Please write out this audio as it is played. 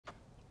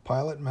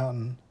Pilot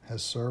Mountain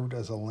has served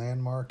as a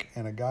landmark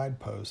and a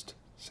guidepost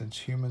since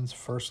humans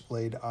first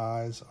laid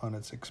eyes on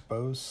its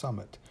exposed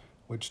summit,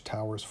 which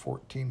towers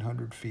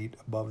 1,400 feet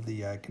above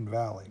the Yadkin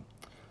Valley.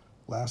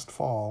 Last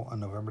fall,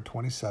 on November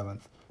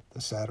 27th,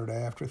 the Saturday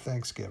after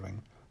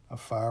Thanksgiving, a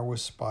fire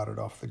was spotted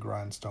off the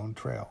Grindstone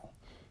Trail.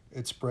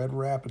 It spread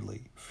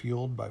rapidly,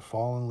 fueled by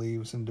fallen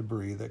leaves and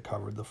debris that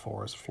covered the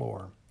forest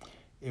floor.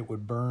 It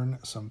would burn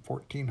some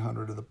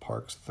 1,400 of the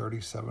park's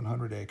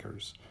 3,700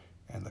 acres,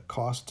 and the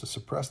cost to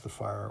suppress the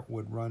fire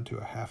would run to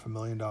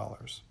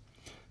 $500,000.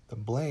 The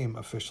blame,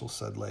 officials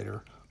said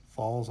later,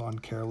 falls on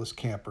careless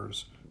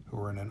campers who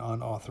were in an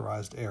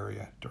unauthorized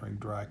area during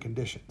dry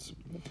conditions.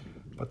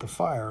 But the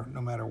fire, no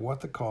matter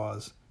what the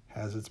cause,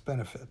 has its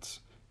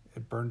benefits.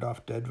 It burned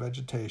off dead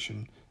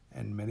vegetation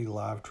and many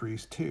live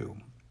trees too.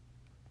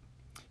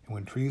 And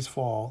when trees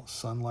fall,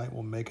 sunlight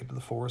will make it to the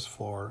forest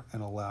floor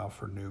and allow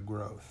for new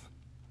growth.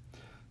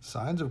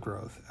 Signs of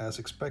growth, as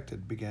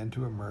expected, began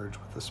to emerge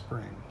with the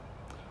spring.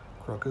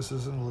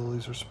 Crocuses and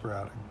lilies are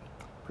sprouting,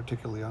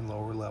 particularly on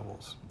lower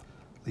levels.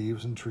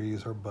 Leaves and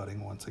trees are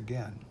budding once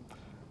again.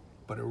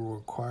 But it will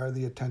require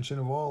the attention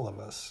of all of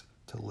us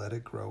to let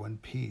it grow in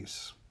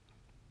peace.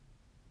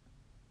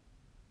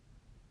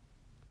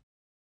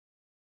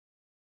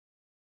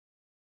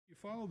 You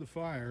follow the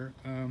fire,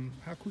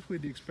 how quickly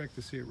do you expect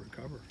to see it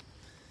recover?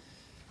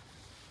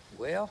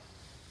 Well,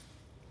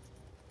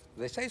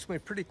 they say it's going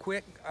to be pretty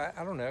quick.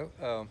 I don't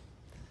know.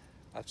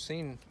 I've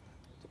seen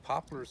the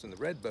poplars and the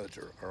redbuds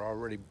are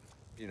already,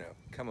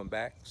 coming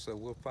back. So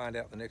we'll find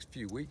out in the next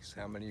few weeks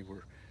how many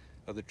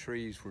of the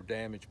trees were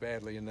damaged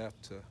badly enough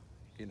to,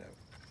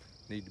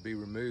 need to be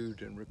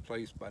removed and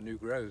replaced by new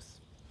growth.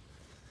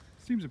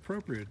 Seems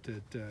appropriate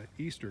at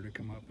Easter to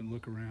come up and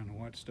look around and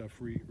watch stuff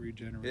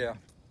regenerate. Yeah,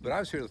 but I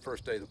was here the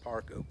first day the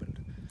park opened.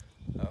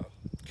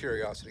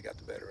 Curiosity got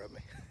the better of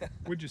me.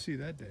 What'd you see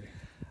that day?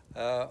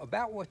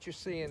 About what you're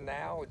seeing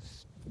now.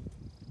 It's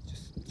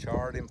just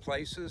charred in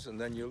places, and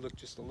then you look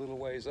just a little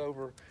ways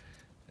over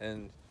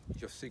and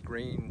you'll see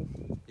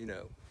green,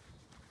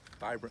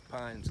 vibrant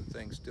pines and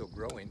things still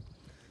growing.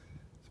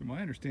 So my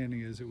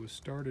understanding is it was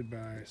started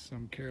by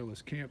some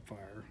careless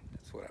campfire.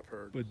 That's what I've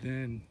heard. But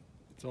then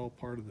it's all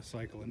part of the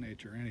cycle of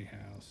nature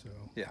anyhow, so.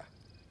 Yeah.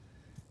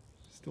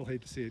 Still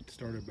hate to see it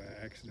started by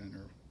accident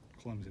or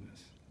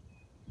clumsiness.